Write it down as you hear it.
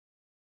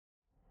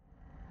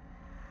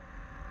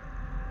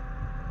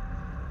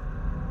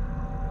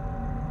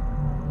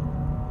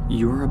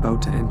You're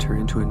about to enter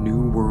into a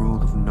new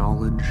world of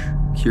knowledge,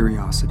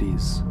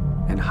 curiosities,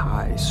 and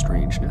high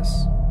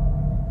strangeness.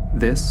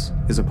 This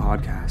is a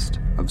podcast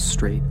of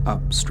Straight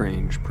Up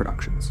Strange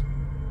Productions.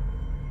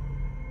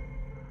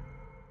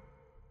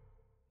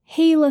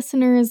 Hey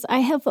listeners, I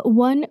have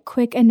one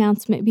quick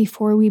announcement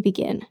before we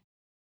begin.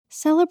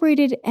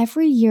 Celebrated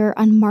every year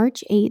on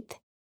March 8th,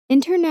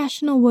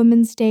 International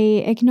Women's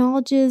Day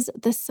acknowledges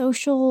the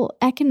social,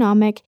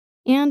 economic,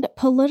 and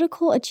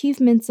political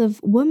achievements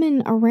of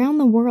women around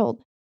the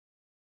world.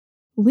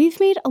 We've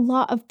made a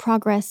lot of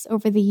progress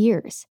over the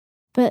years,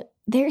 but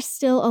there's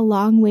still a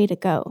long way to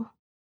go.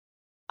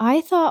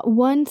 I thought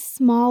one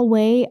small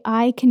way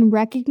I can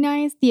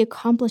recognize the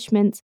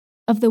accomplishments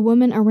of the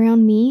women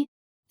around me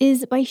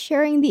is by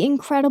sharing the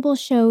incredible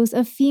shows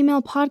of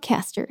female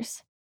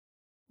podcasters.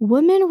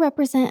 Women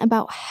represent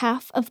about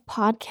half of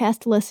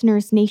podcast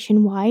listeners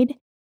nationwide,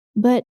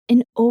 but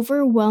an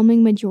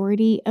overwhelming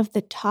majority of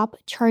the top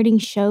charting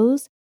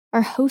shows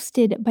are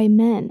hosted by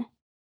men.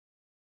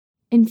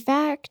 In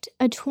fact,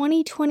 a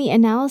 2020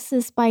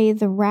 analysis by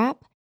The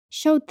Wrap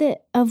showed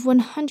that of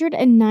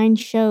 109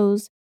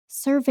 shows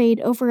surveyed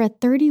over a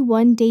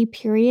 31-day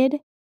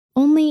period,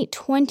 only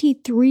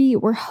 23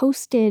 were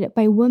hosted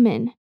by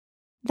women.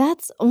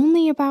 That's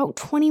only about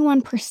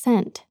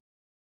 21%.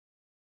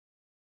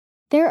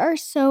 There are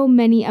so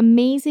many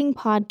amazing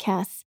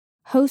podcasts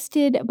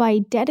hosted by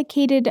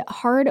dedicated,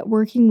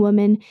 hard-working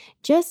women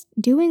just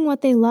doing what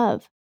they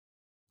love.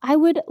 I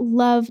would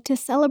love to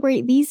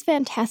celebrate these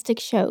fantastic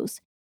shows.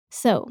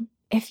 So,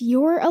 if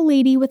you're a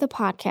lady with a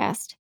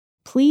podcast,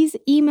 please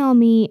email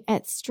me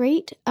at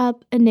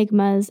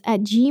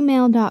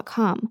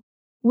straightupenigmas@gmail.com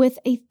with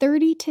a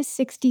 30 to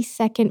 60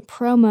 second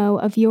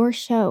promo of your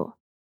show.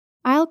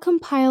 I'll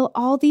compile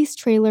all these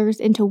trailers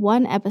into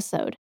one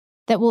episode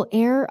that will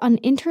air on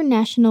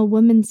International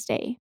Women's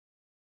Day.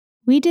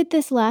 We did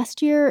this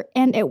last year,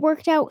 and it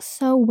worked out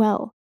so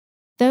well.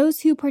 Those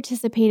who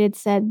participated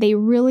said they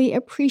really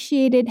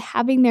appreciated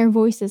having their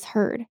voices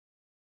heard.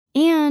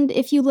 And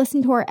if you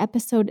listen to our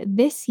episode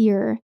this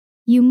year,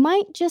 you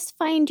might just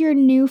find your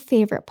new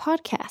favorite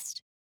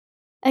podcast.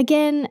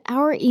 Again,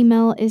 our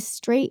email is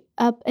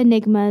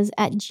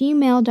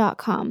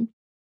straightupenigmas@gmail.com.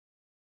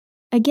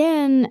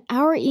 Again,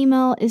 our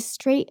email is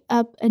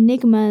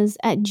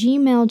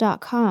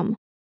straightupenigmas@gmail.com.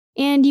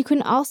 And you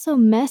can also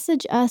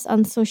message us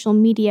on social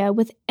media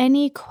with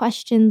any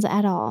questions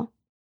at all.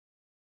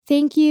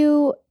 Thank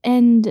you,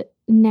 and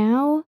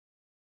now,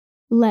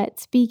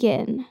 let's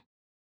begin.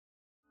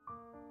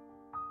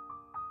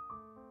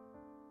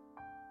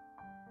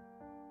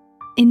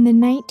 In the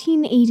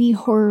 1980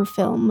 horror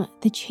film,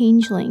 The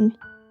Changeling,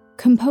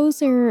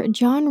 composer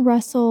John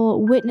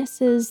Russell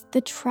witnesses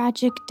the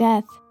tragic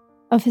death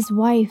of his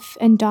wife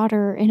and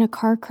daughter in a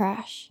car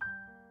crash.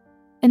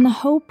 In the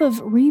hope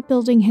of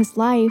rebuilding his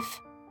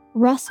life,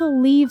 Russell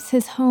leaves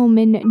his home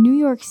in New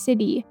York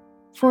City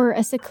for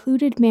a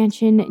secluded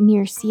mansion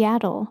near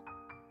Seattle.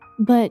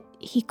 But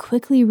he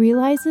quickly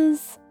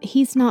realizes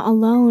he's not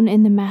alone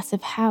in the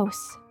massive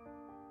house.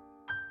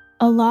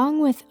 Along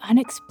with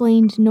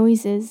unexplained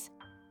noises,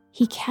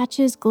 he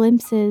catches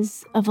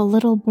glimpses of a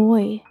little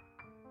boy.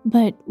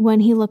 But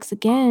when he looks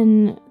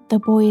again, the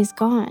boy is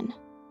gone.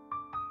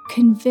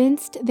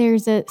 Convinced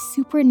there's a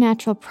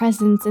supernatural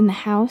presence in the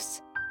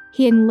house,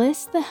 he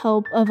enlists the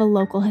help of a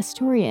local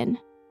historian.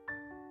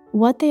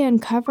 What they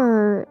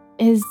uncover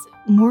is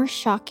more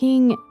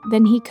shocking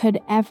than he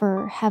could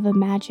ever have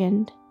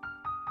imagined.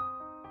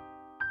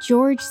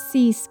 George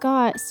C.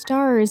 Scott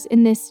stars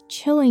in this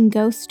chilling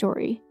ghost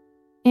story,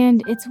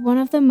 and it's one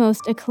of the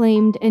most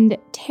acclaimed and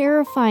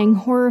terrifying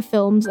horror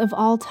films of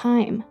all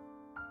time.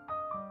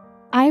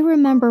 I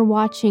remember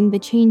watching The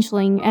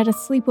Changeling at a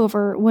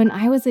sleepover when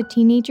I was a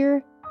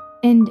teenager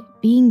and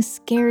being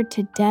scared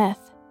to death.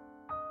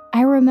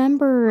 I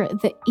remember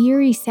the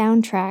eerie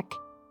soundtrack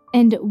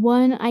and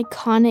one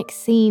iconic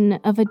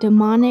scene of a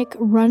demonic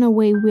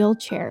runaway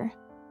wheelchair.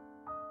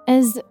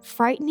 As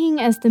frightening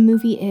as the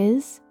movie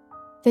is,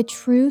 the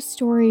true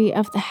story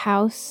of the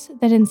house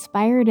that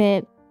inspired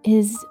it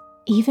is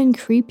even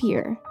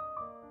creepier.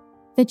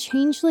 The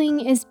Changeling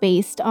is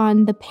based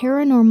on the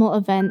paranormal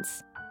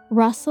events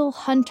Russell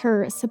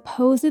Hunter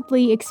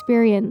supposedly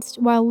experienced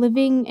while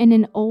living in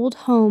an old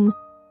home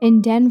in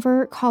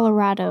Denver,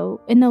 Colorado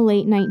in the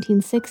late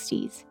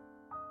 1960s.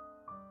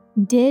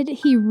 Did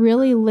he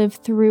really live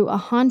through a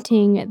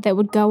haunting that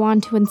would go on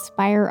to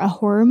inspire a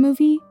horror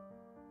movie?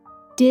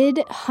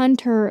 Did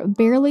Hunter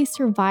barely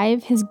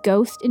survive his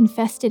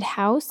ghost-infested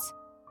house?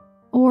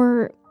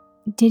 Or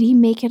did he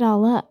make it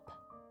all up?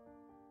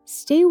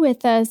 Stay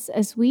with us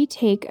as we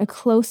take a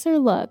closer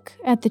look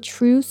at the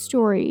true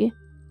story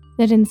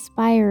that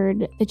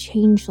inspired The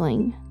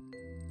Changeling.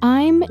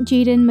 I'm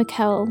Jaden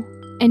McKell,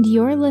 and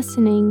you're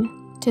listening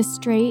to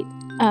Straight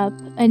Up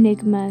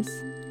Enigmas.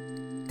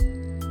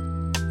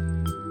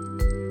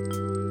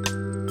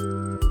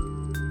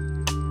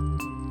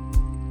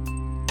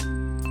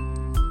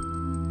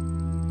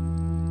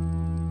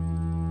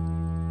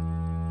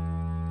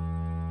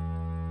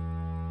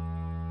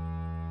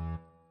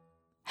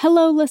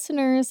 Hello,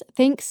 listeners.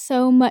 Thanks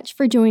so much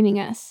for joining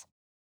us.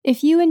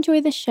 If you enjoy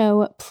the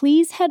show,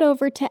 please head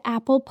over to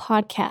Apple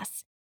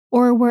Podcasts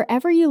or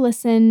wherever you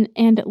listen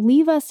and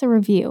leave us a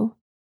review.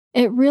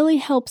 It really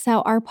helps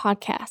out our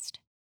podcast.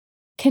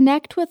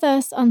 Connect with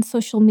us on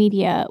social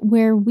media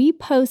where we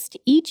post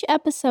each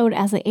episode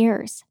as it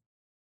airs.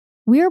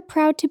 We're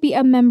proud to be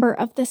a member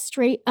of the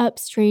Straight Up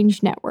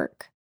Strange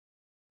Network.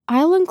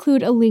 I'll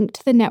include a link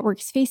to the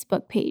network's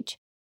Facebook page,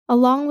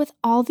 along with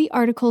all the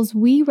articles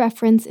we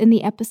reference in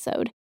the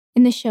episode,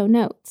 in the show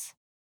notes.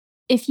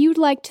 If you'd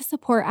like to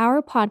support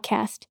our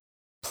podcast,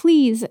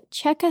 please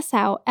check us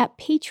out at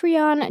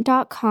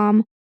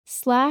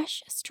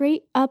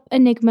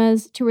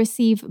patreon.com/straightupenigmas to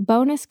receive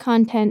bonus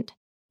content,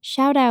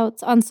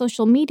 shout-outs on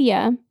social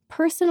media,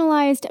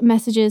 personalized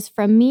messages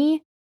from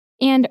me,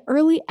 and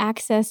early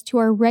access to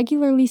our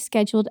regularly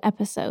scheduled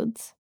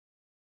episodes.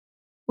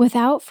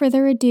 Without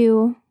further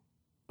ado,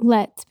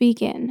 let's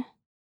begin.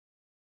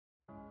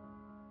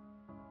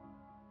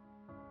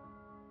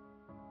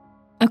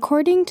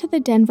 According to the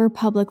Denver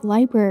Public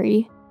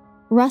Library,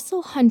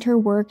 Russell Hunter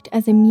worked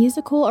as a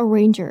musical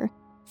arranger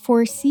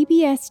for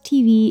CBS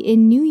TV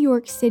in New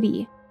York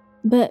City,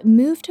 but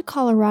moved to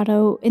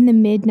Colorado in the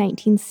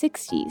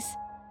mid-1960s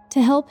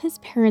to help his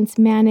parents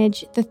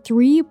manage the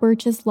Three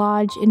Birches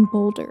Lodge in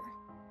Boulder.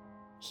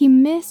 He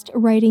missed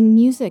writing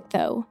music,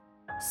 though,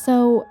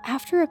 so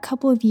after a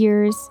couple of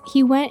years,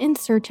 he went in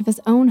search of his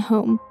own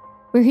home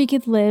where he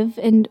could live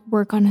and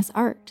work on his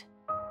art.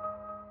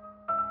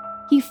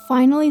 He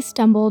finally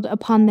stumbled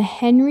upon the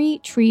Henry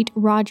Treat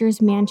Rogers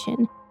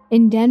Mansion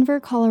in Denver,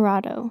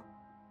 Colorado.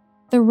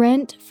 The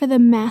rent for the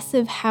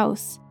massive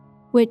house,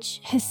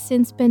 which has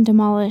since been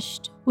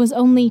demolished, was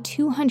only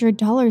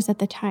 $200 at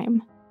the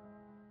time.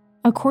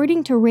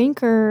 According to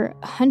Ranker,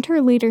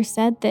 Hunter later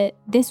said that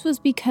this was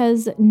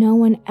because no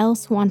one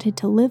else wanted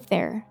to live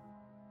there.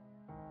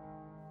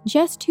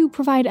 Just to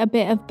provide a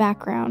bit of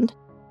background,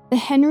 the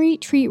Henry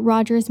Treat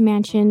Rogers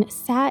Mansion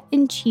sat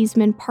in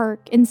Cheeseman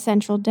Park in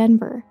central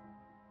Denver.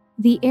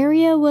 The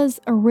area was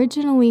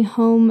originally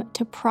home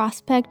to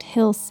Prospect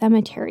Hill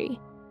Cemetery,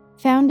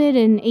 founded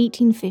in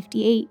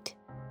 1858.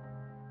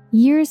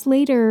 Years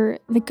later,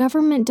 the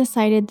government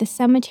decided the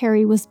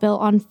cemetery was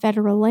built on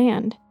federal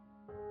land.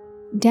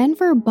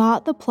 Denver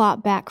bought the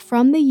plot back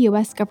from the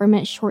U.S.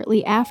 government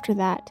shortly after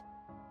that,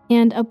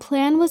 and a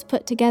plan was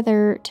put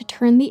together to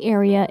turn the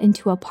area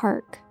into a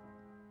park.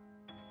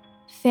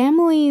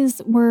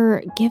 Families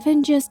were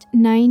given just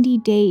 90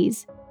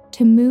 days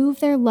to move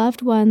their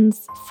loved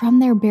ones from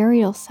their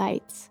burial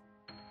sites.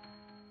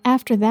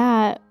 After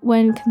that,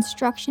 when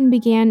construction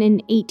began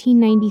in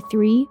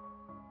 1893,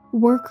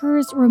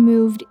 workers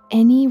removed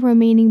any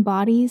remaining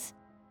bodies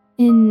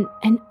in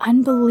an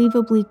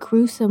unbelievably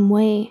gruesome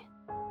way.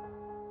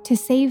 To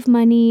save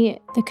money,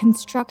 the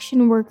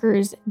construction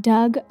workers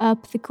dug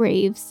up the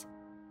graves,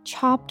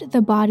 chopped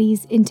the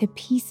bodies into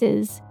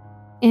pieces,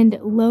 and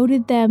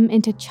loaded them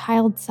into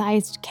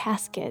child-sized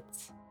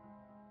caskets.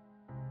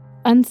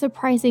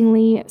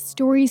 Unsurprisingly,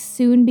 stories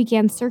soon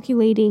began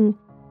circulating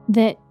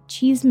that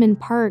Cheeseman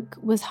Park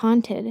was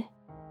haunted.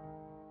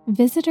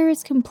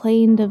 Visitors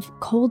complained of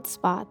cold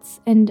spots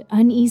and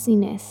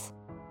uneasiness,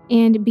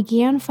 and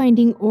began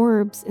finding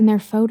orbs in their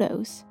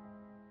photos.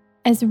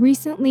 As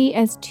recently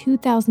as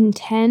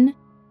 2010,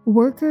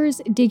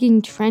 workers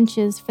digging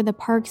trenches for the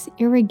park's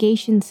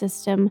irrigation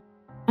system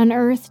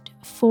unearthed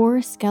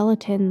 4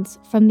 skeletons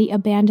from the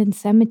abandoned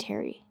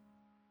cemetery.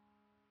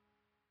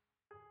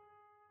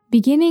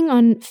 Beginning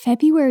on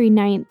February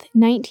 9th,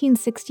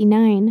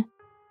 1969,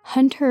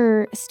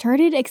 Hunter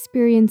started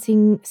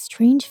experiencing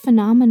strange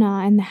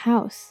phenomena in the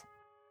house.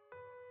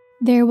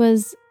 There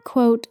was,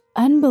 quote,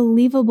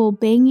 unbelievable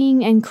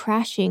banging and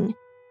crashing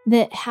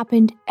that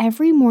happened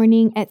every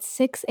morning at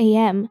 6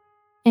 a.m.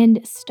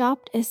 and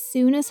stopped as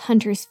soon as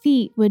Hunter's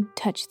feet would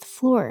touch the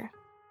floor.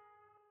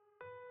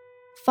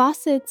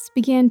 Faucets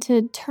began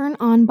to turn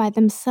on by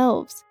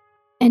themselves,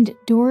 and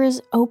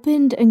doors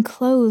opened and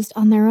closed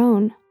on their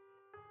own.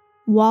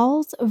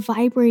 Walls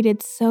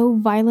vibrated so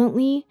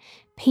violently,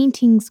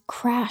 paintings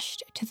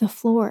crashed to the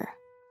floor.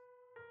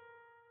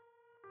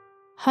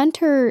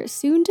 Hunter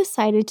soon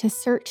decided to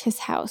search his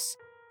house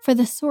for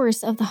the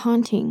source of the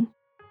haunting.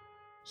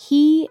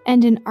 He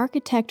and an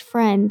architect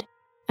friend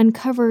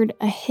uncovered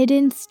a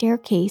hidden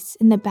staircase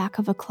in the back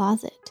of a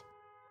closet.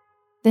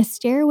 The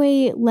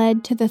stairway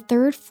led to the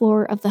 3rd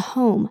floor of the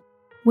home,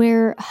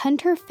 where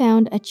Hunter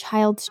found a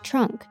child's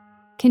trunk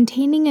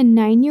containing a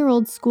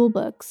 9-year-old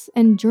schoolbooks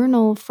and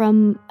journal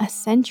from a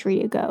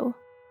century ago.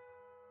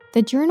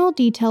 The journal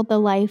detailed the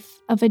life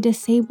of a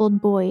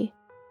disabled boy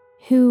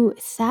who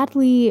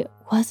sadly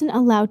wasn't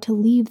allowed to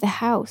leave the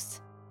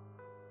house.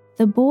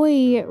 The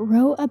boy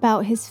wrote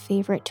about his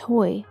favorite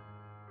toy,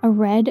 a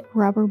red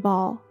rubber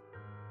ball.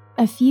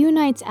 A few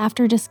nights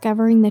after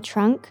discovering the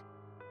trunk,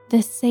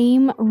 the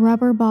same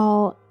rubber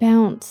ball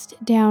bounced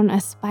down a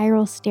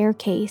spiral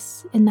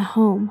staircase in the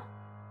home.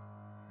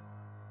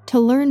 To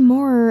learn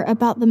more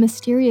about the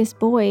mysterious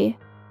boy,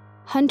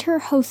 Hunter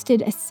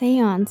hosted a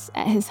seance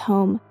at his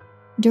home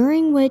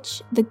during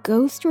which the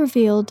ghost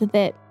revealed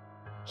that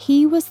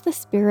he was the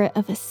spirit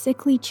of a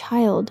sickly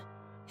child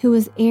who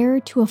was heir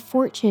to a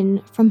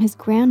fortune from his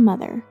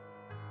grandmother.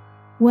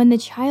 When the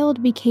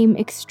child became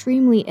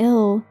extremely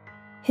ill,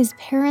 his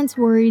parents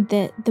worried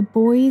that the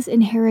boy's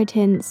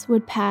inheritance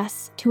would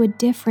pass to a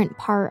different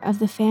part of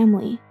the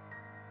family.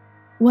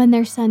 When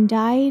their son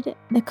died,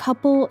 the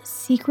couple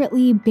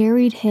secretly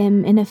buried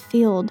him in a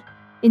field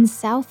in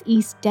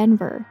southeast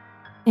Denver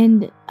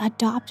and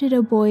adopted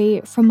a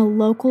boy from a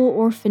local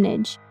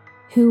orphanage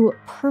who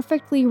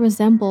perfectly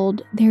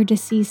resembled their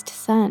deceased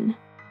son.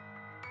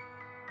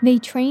 They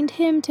trained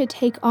him to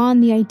take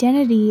on the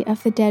identity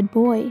of the dead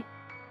boy,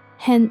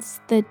 hence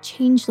the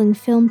Changeling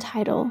film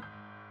title,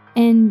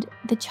 and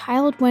the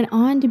child went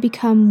on to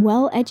become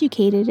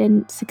well-educated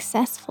and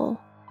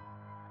successful.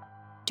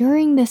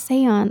 During the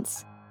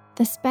seance,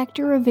 the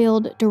specter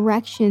revealed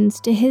directions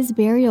to his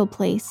burial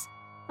place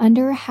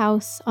under a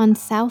house on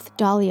South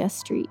Dahlia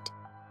Street.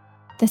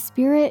 The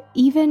spirit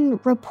even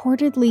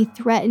reportedly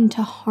threatened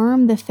to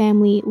harm the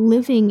family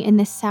living in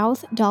the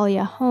South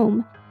Dahlia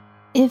home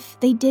if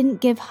they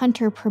didn't give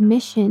Hunter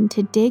permission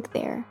to dig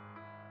there.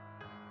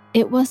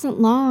 It wasn't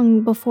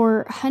long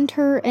before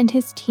Hunter and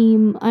his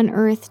team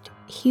unearthed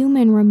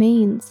human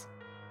remains,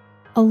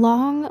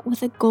 along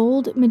with a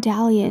gold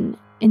medallion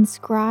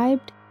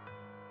inscribed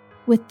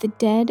with the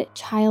dead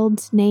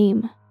child's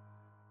name.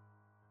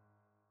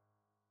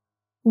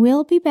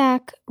 We'll be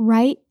back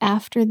right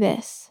after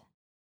this.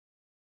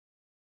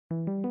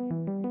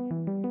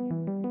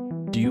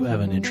 Do you have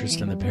an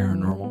interest in the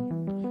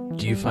paranormal?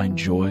 Do you find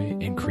joy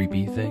in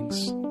creepy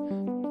things?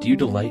 Do you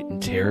delight in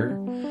terror?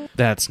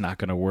 That's not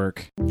going to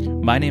work.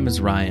 My name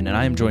is Ryan, and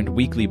I am joined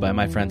weekly by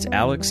my friends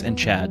Alex and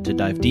Chad to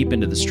dive deep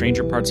into the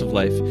stranger parts of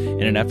life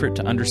in an effort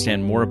to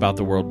understand more about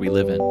the world we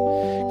live in.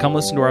 Come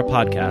listen to our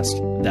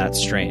podcast, That's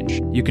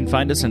Strange. You can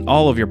find us in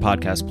all of your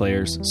podcast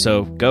players,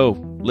 so go,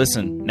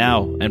 listen,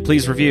 now, and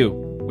please review.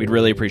 We'd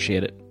really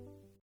appreciate it.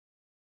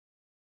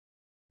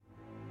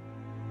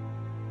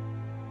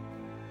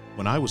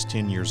 When I was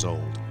 10 years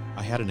old,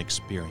 I had an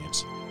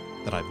experience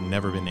that I've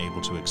never been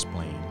able to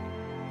explain,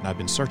 and I've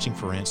been searching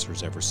for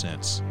answers ever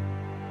since.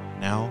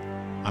 Now,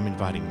 I'm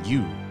inviting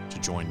you to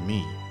join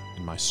me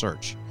in my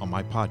search on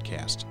my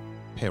podcast,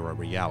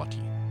 Para-Reality.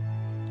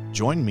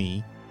 Join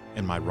me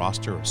and my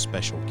roster of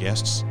special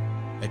guests,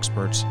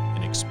 experts,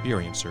 and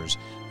experiencers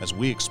as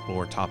we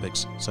explore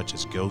topics such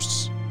as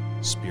ghosts,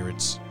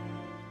 spirits,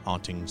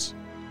 hauntings,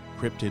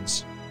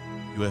 cryptids,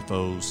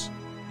 UFOs,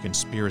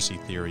 conspiracy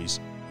theories,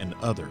 and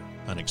other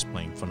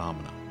unexplained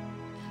phenomena.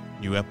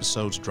 New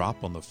episodes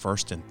drop on the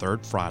first and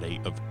third Friday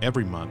of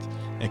every month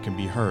and can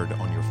be heard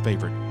on your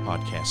favorite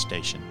podcast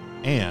station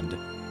and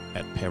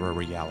at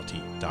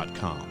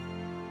parareality.com.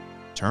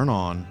 Turn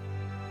on,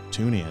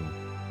 tune in,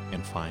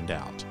 and find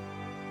out.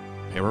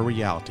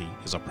 Para-Reality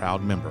is a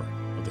proud member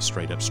of the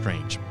Straight Up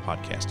Strange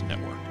podcast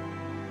network.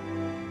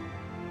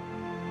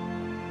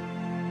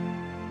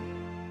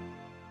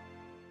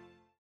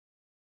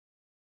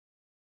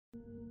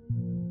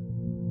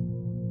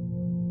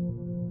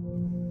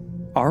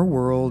 Our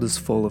world is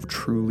full of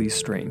truly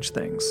strange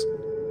things.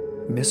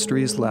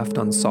 Mysteries left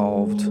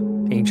unsolved,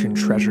 ancient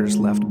treasures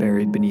left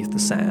buried beneath the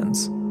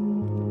sands,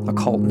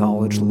 occult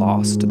knowledge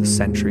lost to the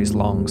centuries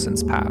long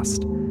since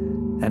past,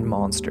 and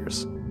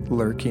monsters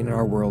lurking in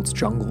our world's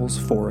jungles,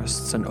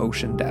 forests, and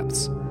ocean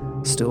depths,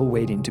 still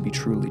waiting to be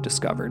truly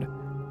discovered.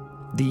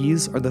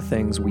 These are the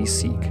things we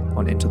seek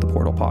on Into the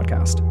Portal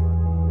podcast.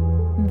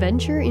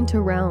 Venture into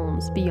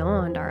realms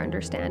beyond our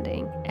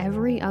understanding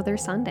every other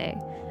Sunday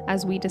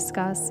as we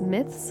discuss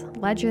myths,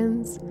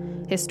 legends,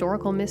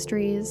 historical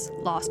mysteries,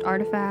 lost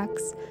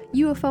artifacts,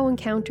 UFO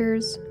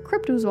encounters,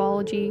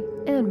 cryptozoology,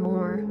 and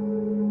more.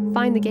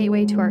 Find the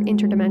gateway to our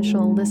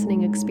interdimensional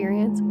listening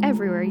experience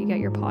everywhere you get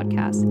your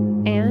podcasts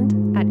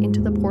and at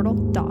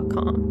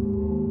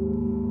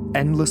intotheportal.com.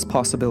 Endless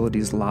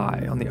possibilities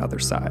lie on the other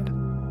side.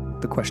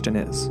 The question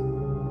is,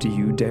 do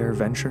you dare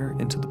venture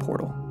into the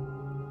portal?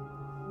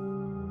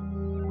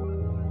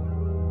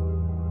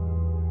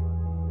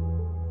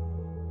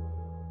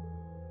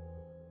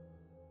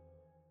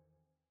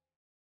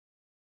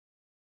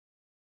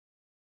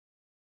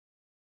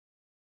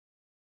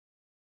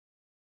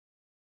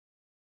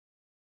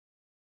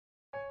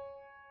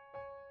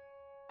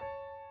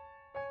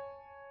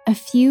 A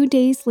few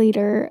days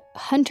later,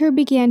 Hunter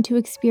began to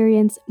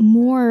experience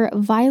more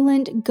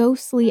violent,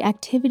 ghostly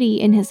activity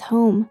in his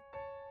home.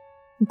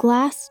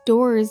 Glass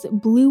doors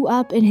blew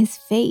up in his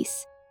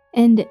face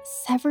and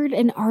severed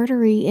an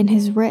artery in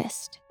his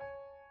wrist.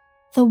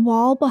 The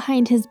wall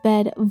behind his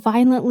bed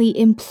violently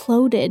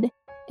imploded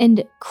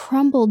and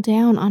crumbled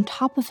down on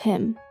top of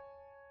him.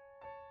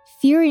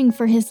 Fearing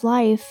for his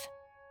life,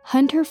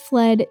 Hunter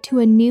fled to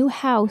a new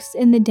house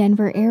in the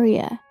Denver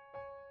area.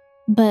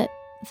 But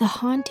the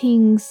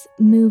hauntings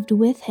moved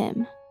with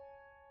him.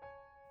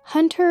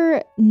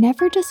 Hunter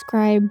never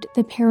described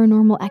the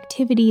paranormal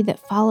activity that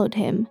followed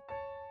him,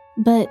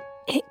 but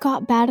it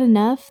got bad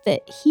enough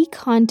that he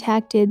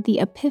contacted the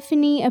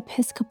Epiphany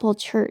Episcopal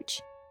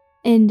Church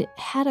and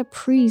had a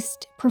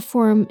priest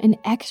perform an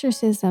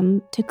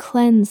exorcism to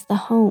cleanse the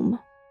home.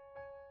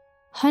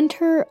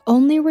 Hunter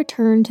only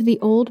returned to the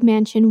old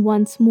mansion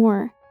once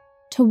more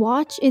to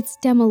watch its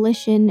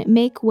demolition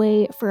make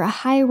way for a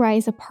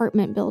high-rise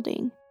apartment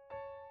building.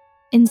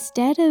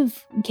 Instead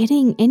of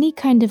getting any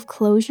kind of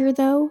closure,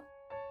 though,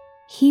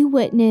 he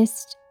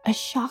witnessed a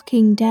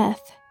shocking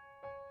death.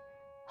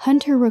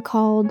 Hunter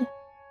recalled,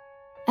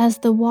 "As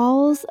the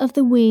walls of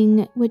the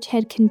wing which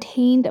had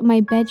contained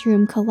my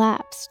bedroom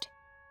collapsed,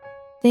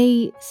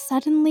 they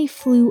suddenly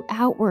flew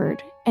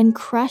outward and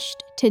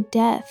crushed to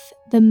death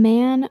the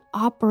man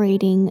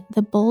operating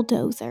the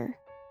bulldozer."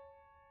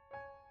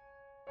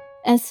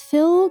 As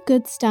Phil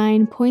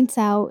Goodstein points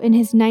out in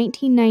his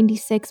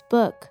 1996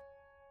 book,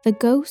 The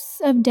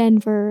Ghosts of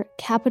Denver,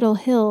 Capitol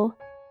Hill,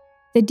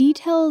 the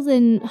details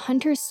in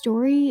Hunter's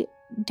story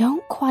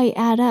don't quite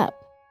add up.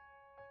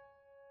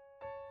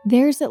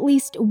 There's at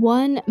least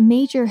one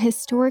major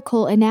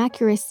historical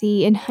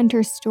inaccuracy in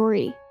Hunter's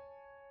story,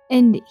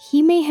 and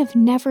he may have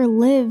never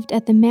lived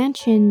at the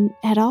mansion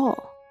at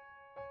all.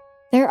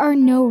 There are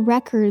no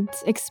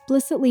records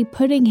explicitly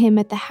putting him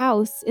at the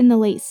house in the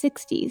late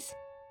 60s,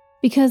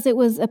 because it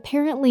was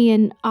apparently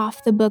an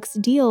off-the-books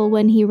deal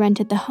when he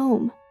rented the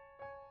home.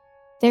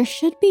 There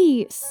should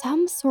be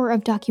some sort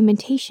of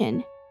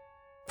documentation,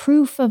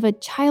 proof of a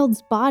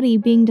child's body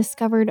being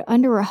discovered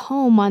under a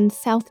home on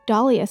South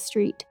Dahlia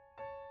Street,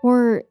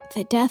 or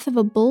the death of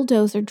a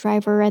bulldozer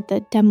driver at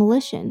the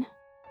demolition.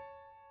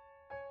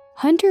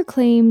 Hunter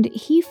claimed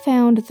he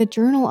found the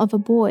journal of a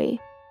boy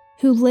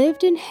who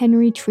lived in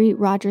Henry Treat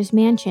Rogers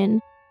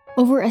Mansion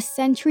over a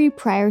century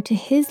prior to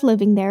his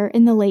living there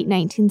in the late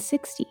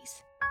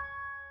 1960s.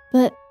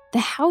 But the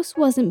house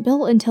wasn't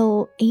built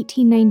until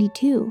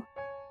 1892.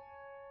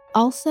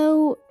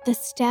 Also, the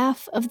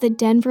staff of the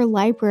Denver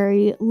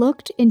Library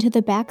looked into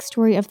the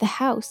backstory of the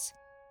house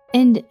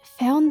and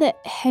found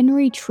that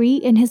Henry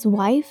Treat and his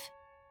wife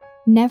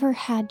never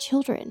had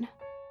children.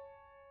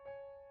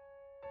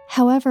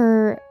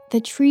 However, the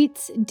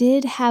Treats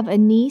did have a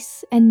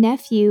niece and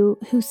nephew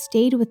who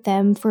stayed with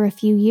them for a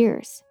few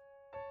years.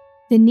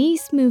 The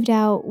niece moved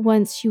out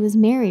once she was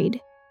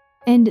married,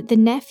 and the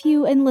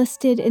nephew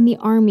enlisted in the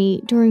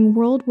army during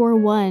World War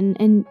I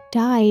and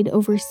died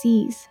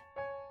overseas.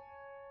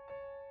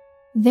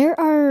 There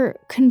are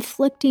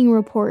conflicting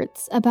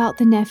reports about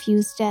the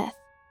nephew's death.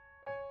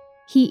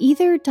 He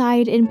either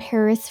died in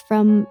Paris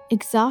from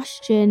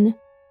exhaustion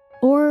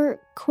or,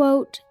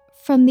 quote,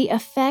 from the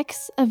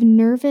effects of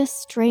nervous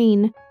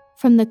strain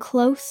from the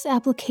close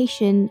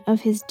application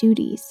of his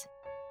duties.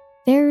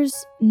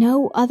 There's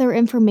no other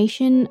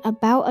information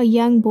about a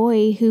young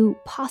boy who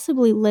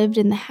possibly lived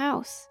in the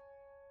house.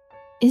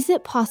 Is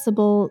it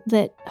possible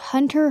that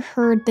Hunter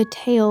heard the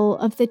tale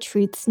of the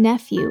Treat's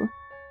nephew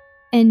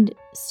and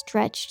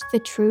stretched the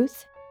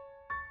truth?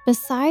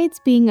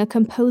 Besides being a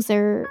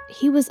composer,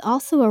 he was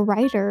also a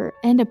writer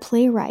and a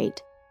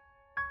playwright.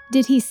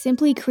 Did he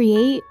simply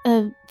create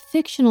a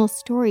fictional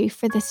story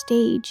for the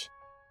stage,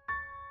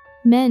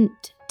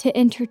 meant to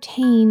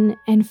entertain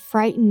and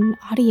frighten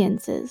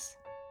audiences?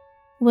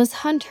 Was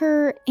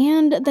Hunter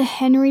and the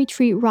Henry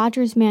Treat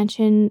Rogers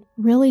Mansion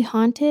really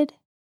haunted?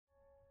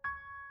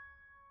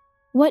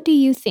 What do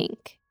you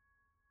think?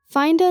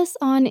 Find us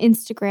on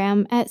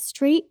Instagram at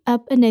Straight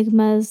Up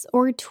Enigmas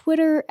or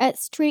Twitter at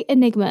Straight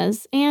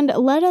Enigmas and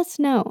let us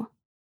know.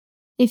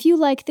 If you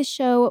like the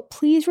show,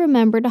 please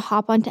remember to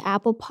hop onto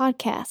Apple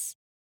Podcasts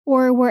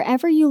or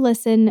wherever you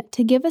listen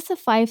to give us a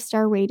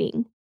 5-star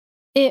rating.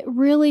 It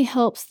really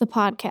helps the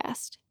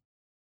podcast.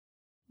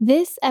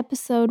 This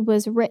episode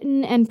was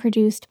written and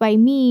produced by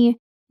me,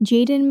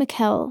 Jaden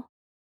McKell.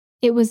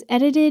 It was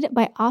edited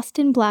by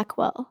Austin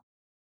Blackwell.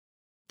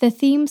 The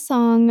theme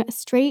song,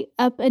 Straight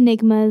Up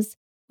Enigmas,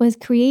 was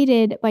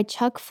created by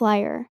Chuck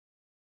Flyer.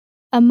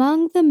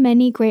 Among the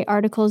many great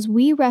articles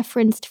we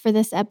referenced for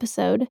this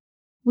episode,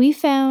 we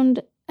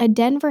found a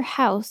Denver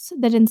house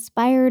that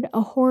inspired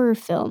a horror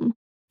film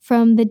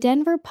from the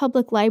Denver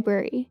Public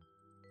Library,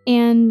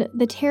 and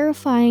the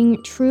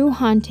terrifying true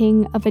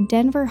haunting of a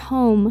Denver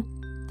home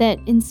that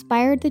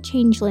inspired the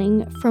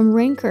Changeling from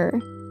Rancor,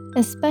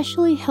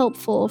 especially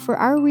helpful for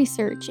our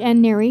research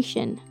and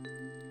narration.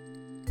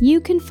 You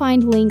can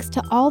find links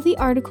to all the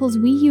articles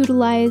we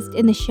utilized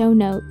in the show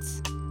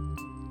notes.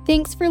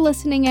 Thanks for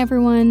listening,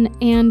 everyone,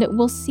 and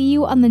we'll see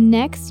you on the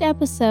next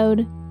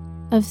episode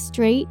of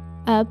Straight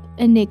Up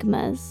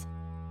Enigmas.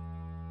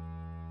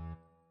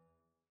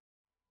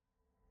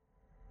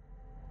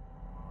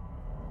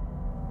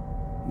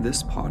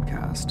 This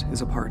podcast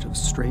is a part of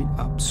Straight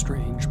Up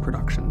Strange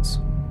Productions.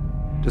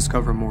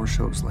 Discover more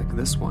shows like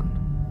this one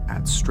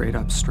at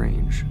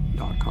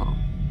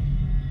straightupstrange.com.